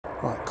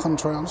Right,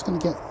 Contrail, I'm just going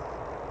to get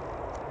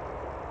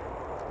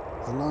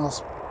the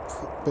last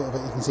bit of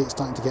it. You can see it's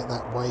starting to get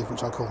that wave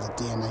which I call the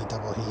DNA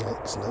double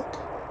helix look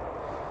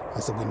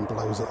as the wind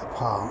blows it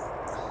apart.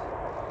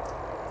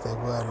 They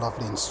were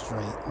lovely and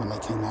straight when they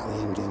came out of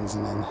the engines,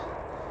 and then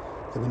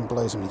the wind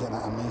blows them, you get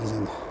that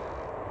amazing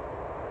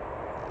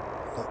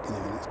look.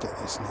 Anyway, let's get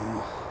this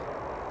now.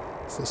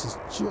 So this is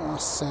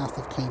just south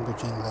of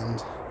Cambridge,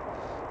 England,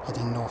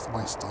 heading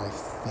northwest, I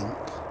think.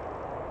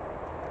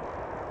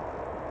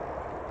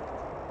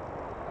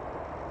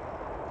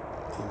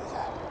 Here we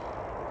go.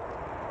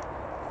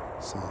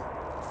 So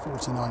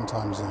 49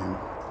 times zoom.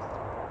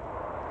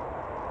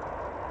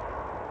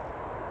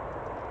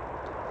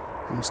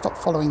 And we stop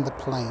following the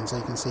plane so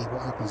you can see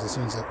what happens as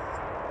soon as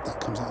that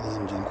comes out of the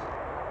engine.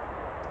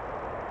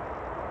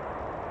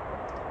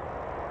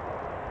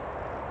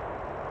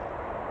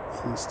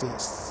 You can see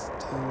it's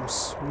still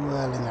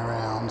swirling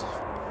around.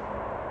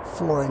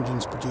 4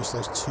 engines produce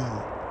those 2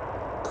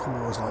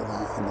 cores like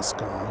that in the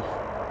sky.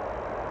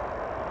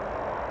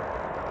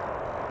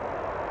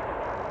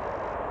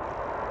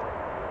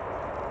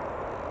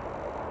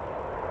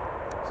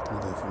 Just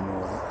going to go for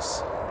more.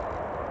 That's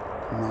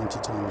 90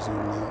 times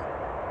zoom now.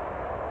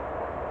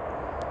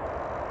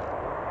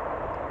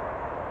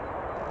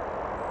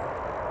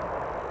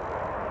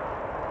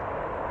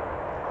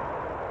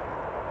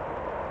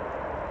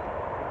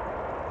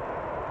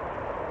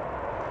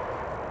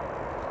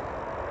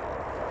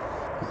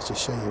 Let's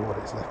just show you what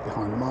it's left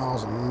behind.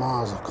 Miles and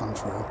miles of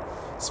contrail.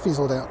 It's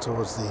fizzled out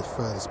towards the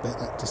furthest bit,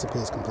 that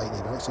disappears completely,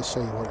 but let's just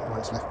show you what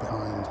it's left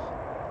behind.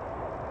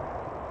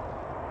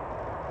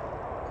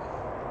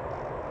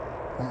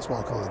 That's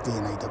what I call the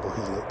DNA double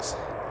helix.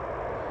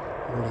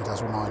 It really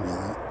does remind me of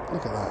that.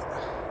 Look at that.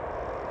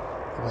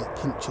 The way it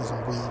pinches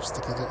and weaves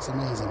together, it's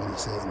amazing when you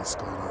see it in the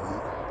sky like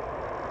that.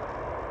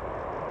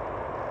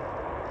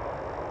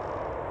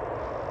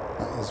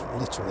 That is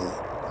literally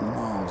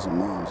miles and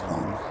miles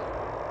long.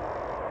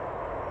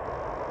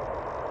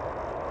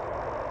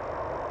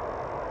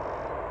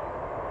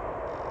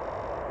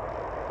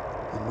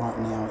 And right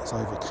now it's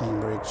over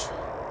Cambridge,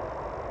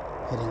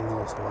 heading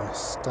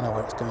northwest. Don't know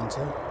where it's going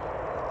to.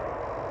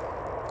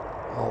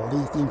 I'll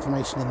leave the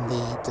information in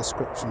the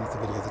description of the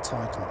video, the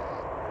title.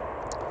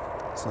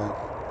 So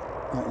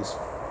that is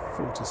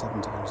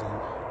 47 times in.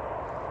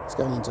 It's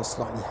going into a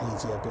slightly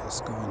hazier bit of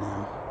sky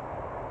now.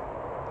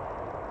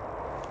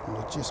 And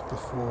we're just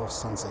before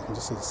sunset. You can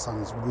just see the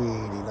sun's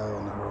really low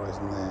on the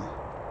horizon there.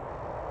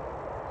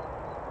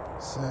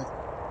 So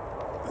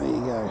there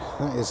you go.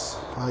 That is,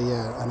 oh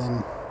yeah, and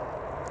then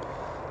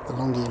the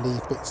longer you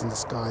leave bits in the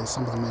sky,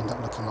 some of them end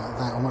up looking like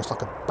that, almost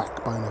like a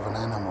backbone of an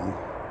animal.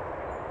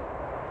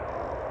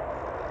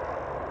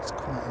 It's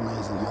quite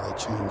amazing how they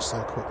change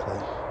so quickly.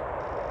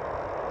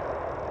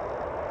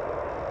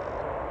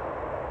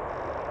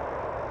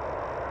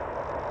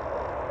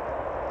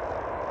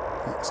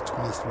 That's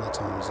 23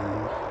 times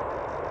zoom.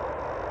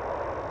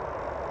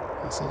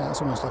 You see,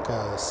 that's almost like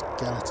a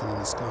skeleton in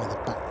the sky, the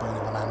backbone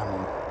of an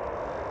animal.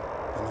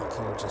 An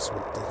archaeologist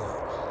would dig up.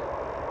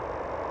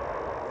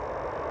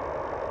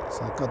 So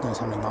God knows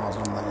how many miles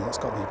long that is. That's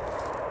got to be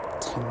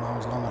 10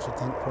 miles long, I should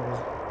think,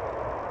 probably.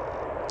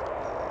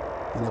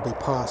 And it'll be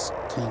past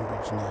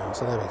Cambridge now.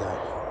 So there we go.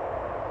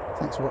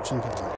 Thanks for watching. Goodbye.